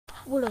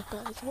What up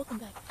guys, welcome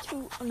back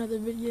to another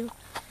video.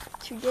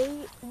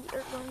 Today we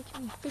are going to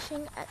be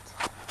fishing at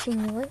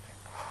King Lake.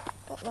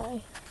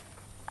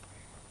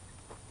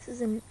 This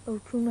is an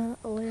Okuma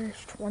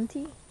Alaris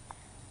 20.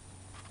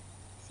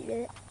 See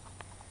that?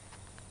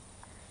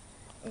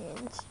 And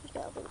it's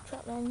got a little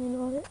trout magnet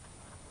on it.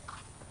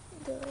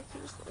 And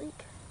here's the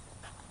lake.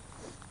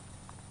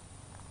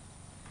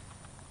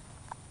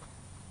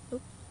 Oh,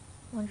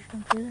 wanted to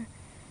jump through there.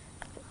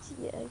 But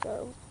yeah, I got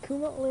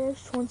Okuma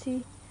Alaris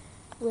 20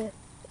 with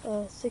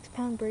a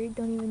 6-pound braid.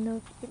 Don't even know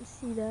if you can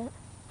see that.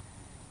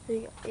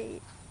 They got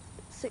a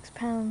 6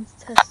 pounds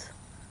test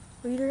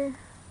leader,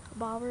 a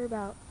bobber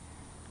about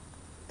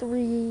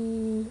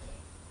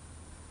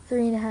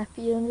 3.5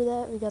 feet under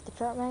that. We got the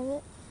trout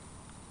magnet,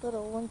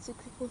 little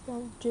 1/64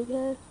 pound jig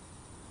head.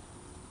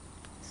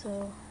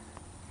 So,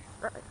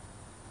 right,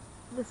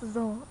 this is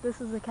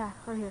the cat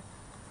right here.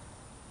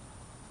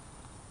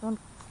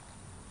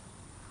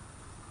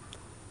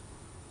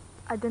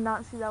 I did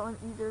not see that one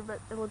either,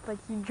 but it looked like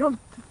he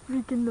jumped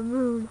freaking the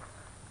moon.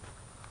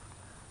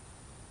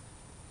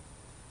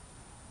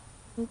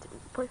 I need to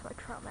replace my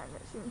trout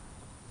magnet soon.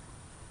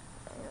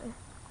 Anyway.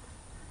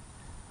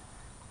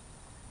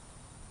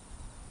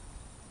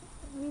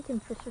 We can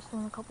fish this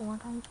one a couple more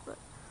times, but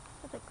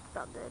I think it's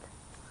about dead.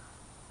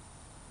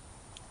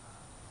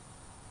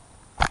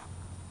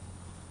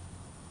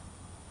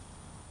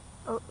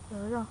 Oh,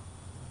 there we go.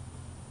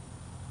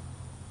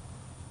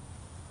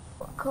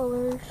 What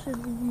color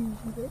should we use?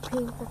 We get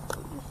pink, that's what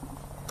we use.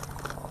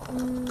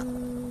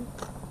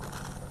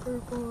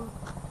 Purple.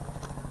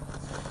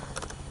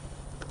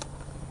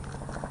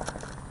 I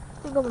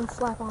think I'm gonna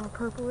slap on a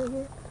purple right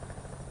here.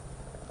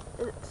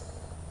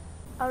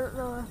 I don't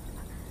know if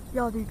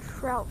y'all do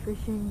trout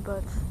fishing,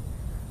 but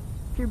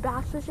if you're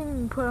bass fishing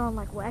and put on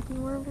like wacky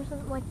worms or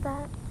something like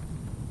that,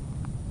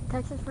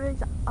 Texas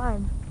rigs,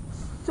 I'm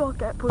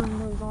suck at putting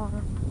those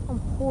on. I'm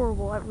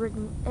horrible at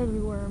rigging any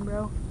worm,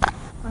 bro.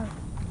 I'm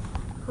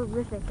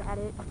horrific at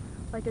it.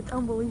 Like, it's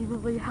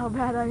unbelievably how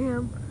bad I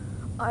am.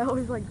 I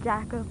always like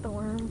jack up the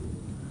worm.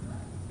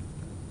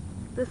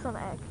 This one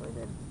I actually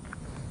did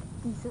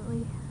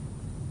decently.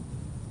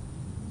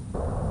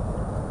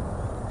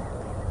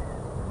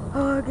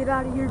 Oh, get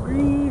out of here,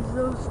 Greaves,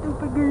 those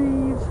stupid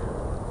Greaves.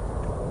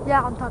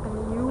 Yeah, I'm talking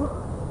to you.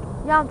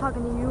 Yeah, I'm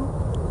talking to you.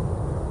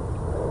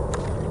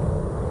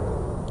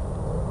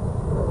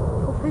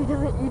 Hopefully he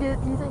doesn't eat it.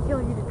 Do you think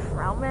he'll eat a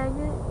trout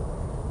magnet?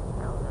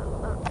 I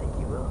don't think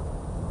he will.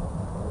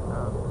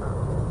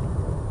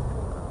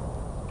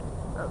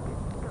 Okay,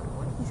 good.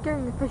 He's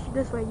scaring the fish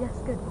this way. Yes,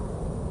 good.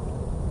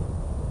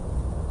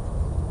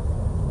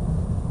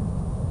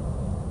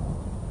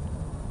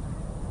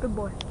 Good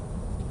boy.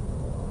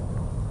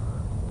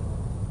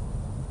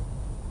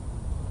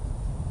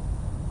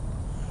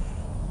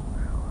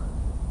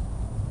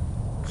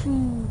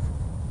 Cheese.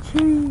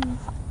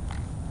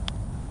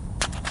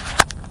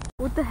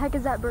 What the heck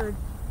is that bird?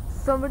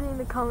 Somebody in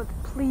the comments,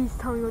 please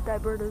tell me what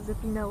that bird is if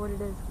you know what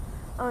it is.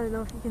 I don't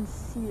know if you can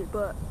see it,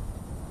 but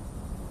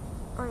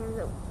I don't even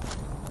know.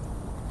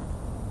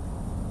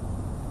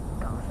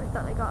 Gosh, I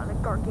thought I got a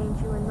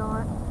gargantuan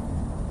knot.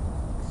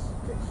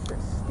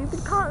 It's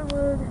stupid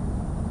cottonwood.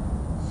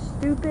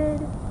 Stupid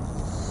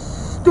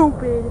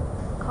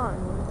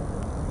cottonwood.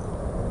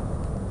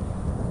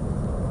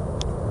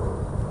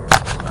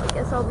 I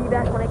guess I'll be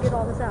back when I get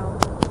all this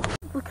out.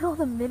 Look at all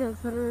the minnows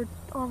that are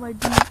on my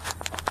beach.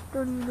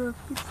 Don't even know if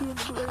you can see them,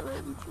 but it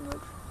might be too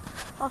much.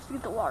 I'll have to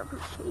get the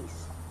waterproof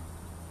case.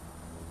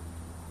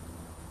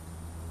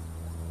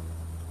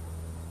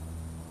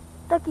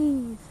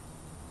 Duckies!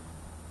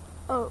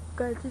 Oh,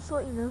 guys, just to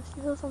let you know,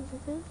 see those ones are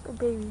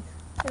babies.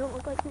 They don't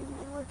look like babies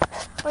anymore.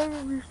 I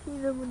remember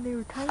seeing them when they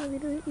were tiny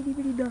little itty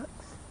bitty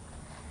ducks.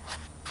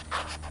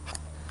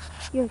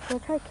 Yo,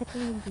 should I try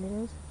catching these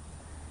minnows?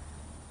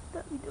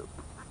 That'd be dope.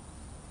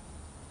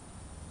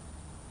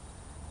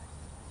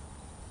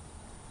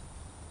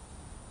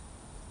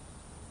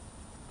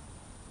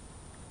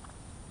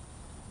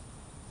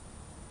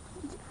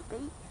 Use it for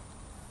bait.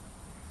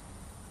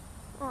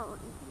 Oh, I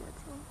wouldn't do that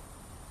to him.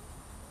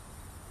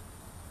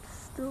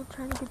 Still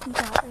trying to get these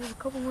out. There's a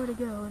couple more to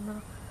go, and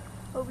then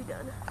I'll be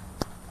done.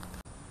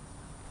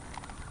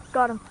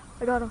 Got him.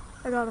 I got him.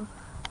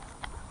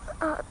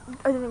 I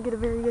didn't get a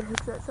very good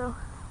hook set, so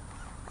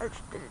I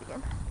just did it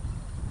again.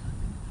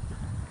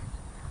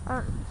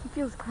 He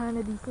feels kind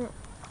of decent.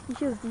 He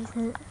feels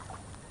decent.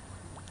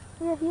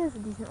 Yeah, he is a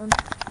decent one.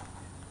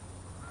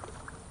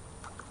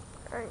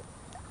 Alright.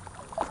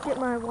 Let's get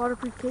my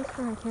waterproof case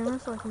for my camera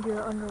so I can do an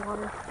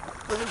underwater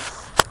release.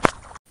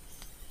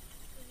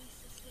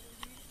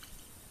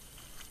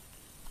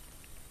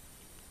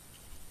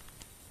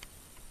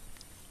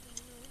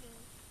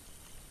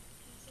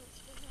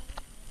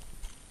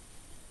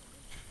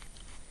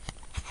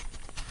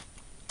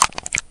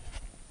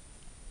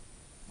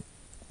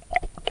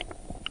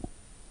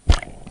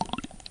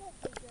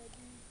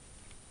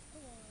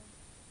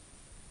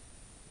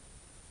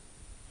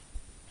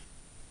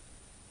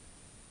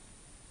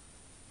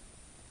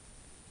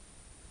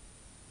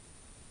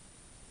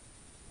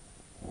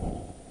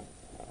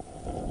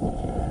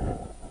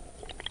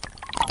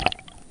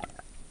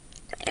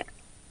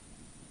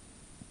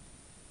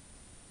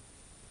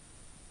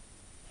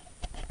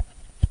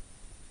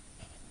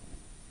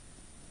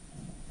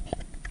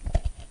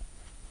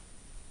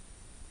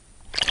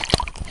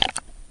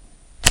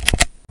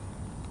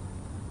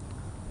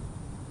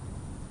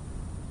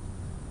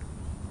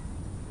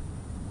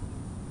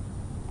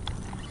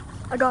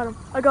 I got him.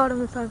 I got him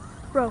this time.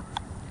 Bro.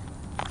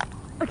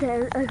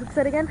 Okay, I hooked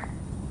that again.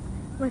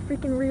 My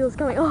freaking reel's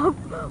coming off.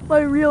 My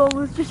reel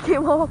almost just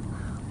came off.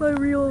 My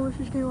reel almost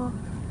just came off.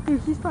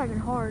 Dude, he's fighting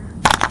hard.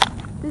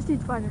 This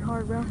dude's fighting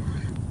hard, bro.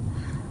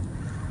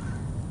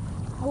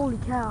 Holy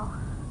cow.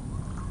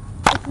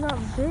 It's not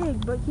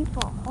big, but he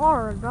fought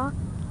hard, bro.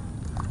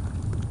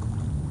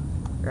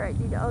 Alright,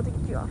 dude, I'll take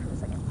you off in a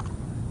second.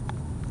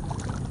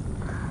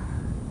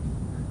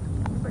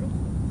 Ready?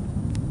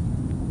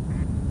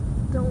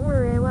 Don't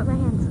worry, I wet my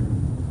hands.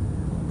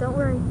 Don't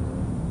worry.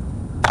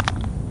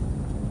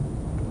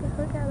 Take the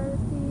hook out of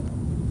this dude.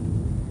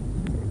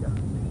 There we go.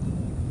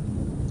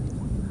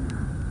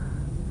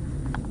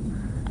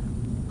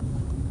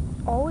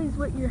 Always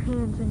wet your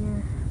hands when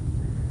you're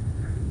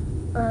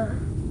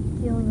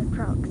dealing with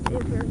trout, because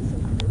they're very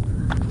sensitive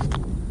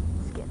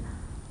skin.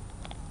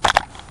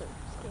 So,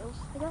 scales,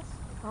 I guess?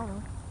 I don't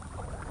know.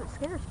 But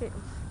skin or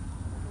scales?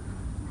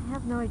 I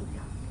have no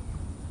idea.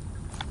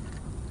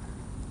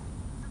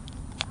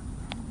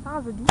 That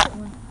was a decent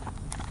one.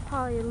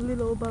 Probably a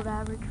little above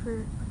average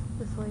for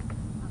this lake.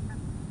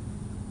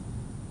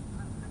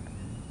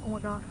 Oh my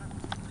gosh.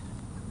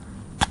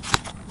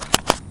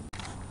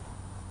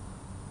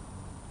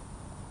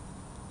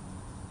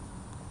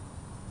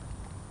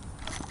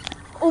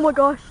 Oh my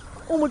gosh.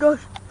 Oh my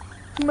gosh.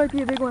 He might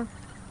be a big one.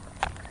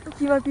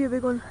 He might be a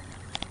big one.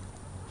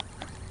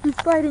 He's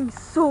fighting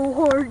so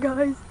hard,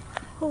 guys.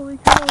 Holy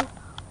cow.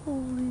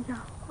 Holy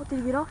cow. Oh, did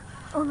he get off?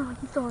 Oh no,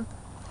 he's still on.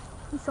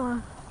 He's still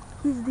on.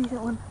 He's a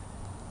decent one.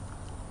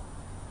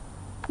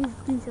 He's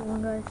a decent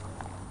one, guys.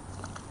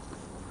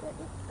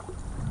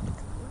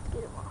 Let's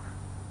get him off.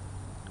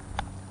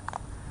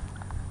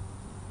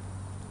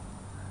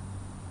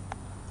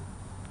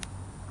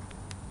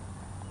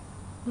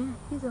 Yeah,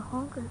 he's a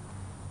honker.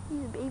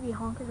 He's a baby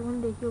honker.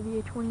 One day he'll be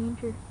a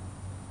 20-incher.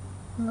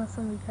 Unless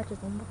somebody catches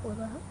him before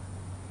that.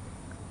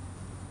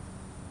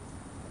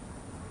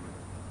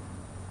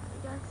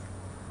 Hey guys.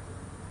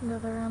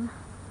 Another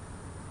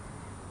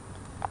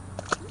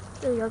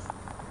there he goes.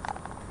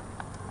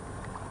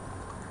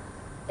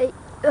 Hey,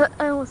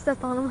 I almost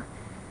stepped on him.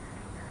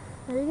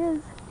 There he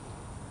is.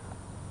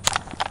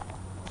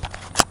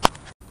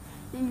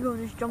 The eagle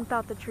just jumped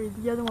out the tree.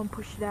 The other one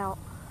pushed it out.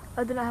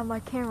 I didn't have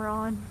my camera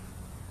on.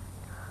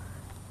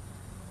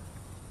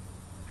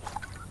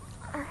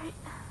 Alright.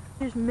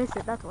 Just miss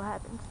it, that's what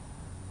happens.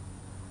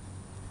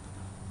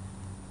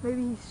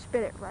 Maybe he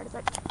spit it right as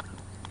I...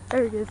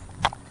 There he is.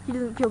 He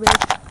doesn't feel big.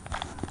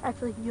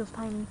 Actually, he feels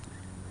tiny.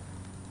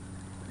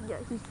 Yeah,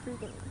 he's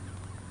freaking...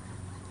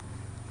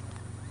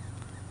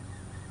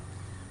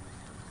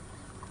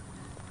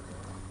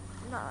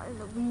 Not in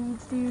the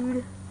weeds,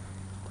 dude.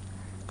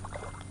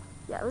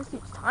 Yeah, this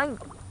dude's tiny.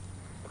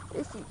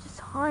 This dude's just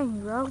tiny,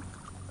 bro.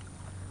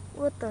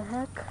 What the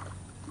heck?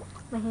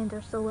 My hands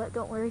are so wet,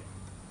 don't worry.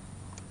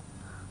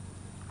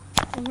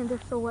 My hands are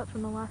so wet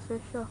from the last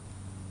fish, so.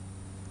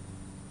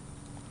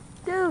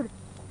 Dude!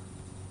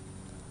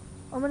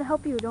 I'm gonna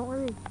help you, don't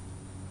worry.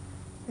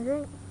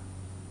 Alright?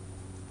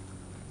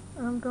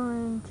 I'm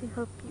going to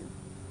help you.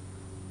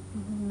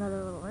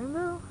 Another little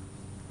rainbow.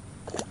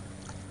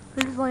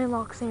 There's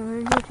landlocked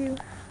salmon in here too.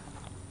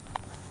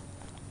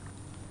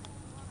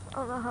 I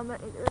don't know how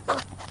many there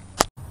is.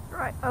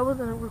 Right, I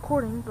wasn't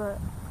recording, but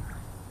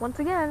once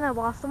again, I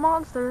lost a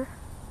monster.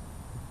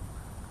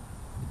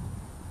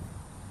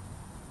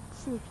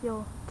 Let's see if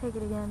he'll take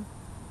it again.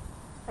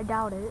 I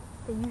doubt it.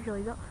 They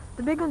usually don't.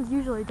 The big ones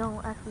usually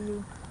don't after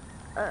you,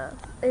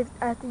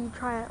 after you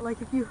try it.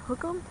 Like if you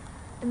hook them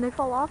and they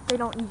fall off, they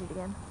don't eat it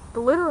again.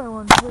 The littler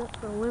ones will.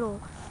 The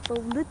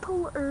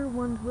littler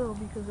ones will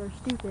because they're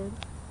stupid.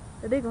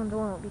 The big ones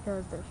won't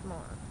because they're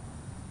smart.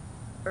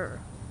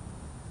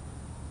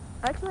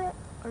 Actually, I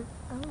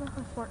don't know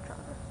how smart trout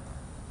are.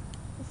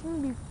 They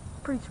seem to be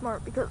pretty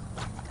smart because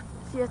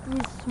see, you have to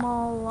use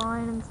small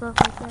line and stuff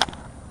like that.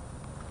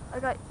 I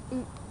got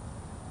 8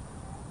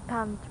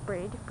 pounds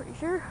braid, pretty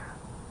sure.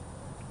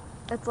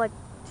 That's like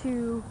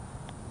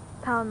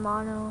 2-pound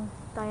mono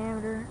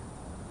diameter.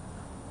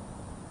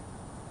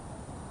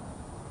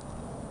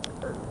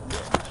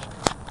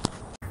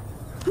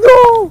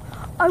 No!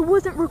 I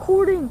wasn't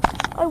recording!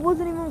 I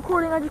wasn't even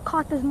recording, I just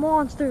caught this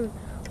monster.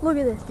 Look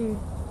at this, dude.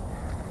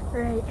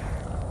 Right.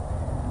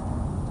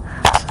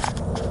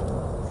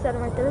 Set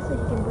him right there so he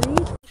can breathe.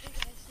 Okay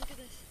guys, look at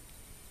this.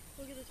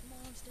 Look at this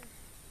monster.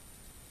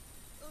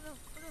 Oh no,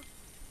 oh no.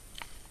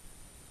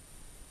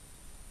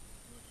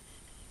 Look at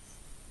that, guys.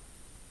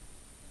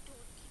 Don't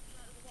want to keep him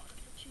out of the water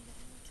for too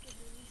long. Let's get a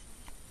release on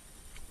him.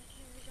 My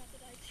camera's about to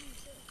die too,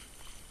 so.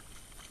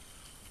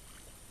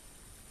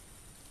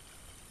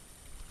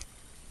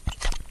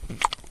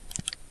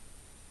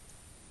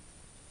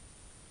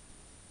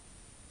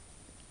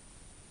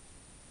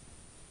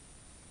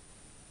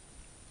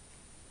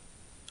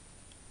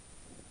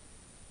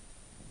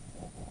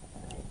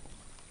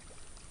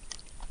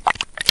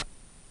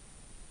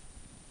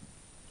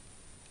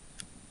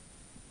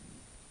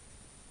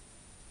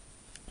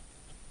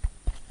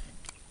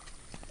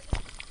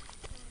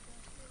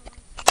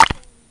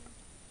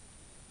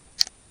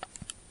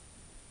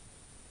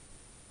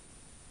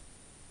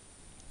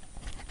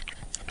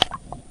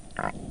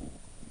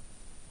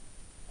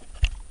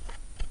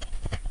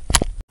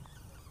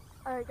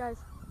 Alright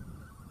guys,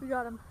 we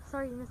got him.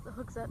 Sorry you missed the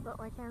hook set, but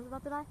my camera's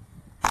about to die.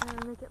 I'm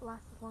gonna make it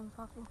last as long as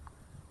possible.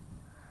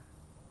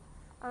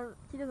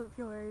 He doesn't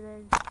feel very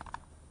big,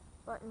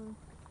 but I mean,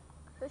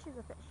 fish is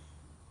a fish.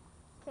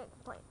 Can't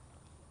complain.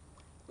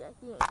 Yeah,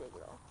 he ain't big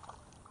at all.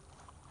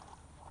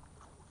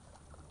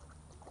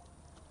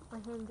 My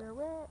hands are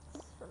wet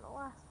from the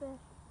last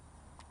fish.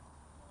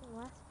 The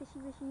last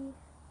fishy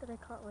that I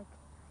caught like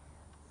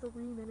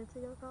 3 minutes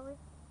ago probably.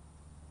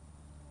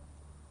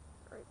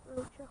 Alright,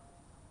 real chill.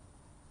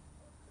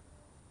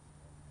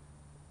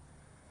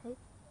 Hey.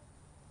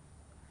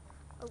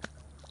 Oh.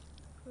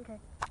 Okay.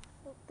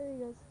 Oh, there he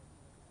goes.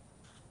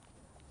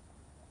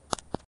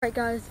 Alright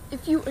guys,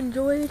 if you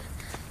enjoyed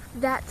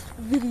that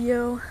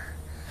video,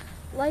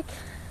 like,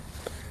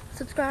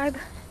 subscribe,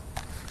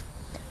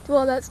 do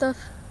all that stuff.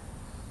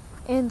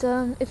 And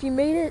if you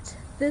made it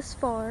this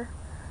far,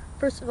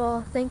 first of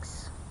all,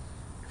 thanks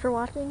for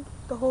watching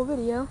the whole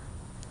video.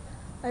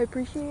 I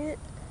appreciate it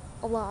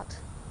a lot.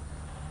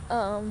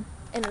 And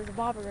there's a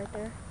bobber right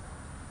there.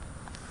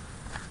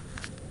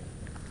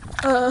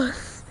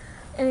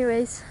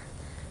 Anyways,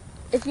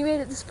 if you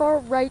made it this far,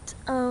 write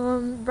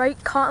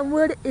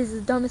cottonwood is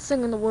the dumbest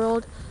thing in the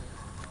world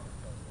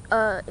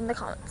in the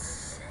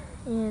comments.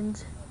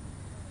 And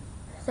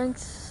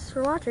thanks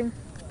for watching.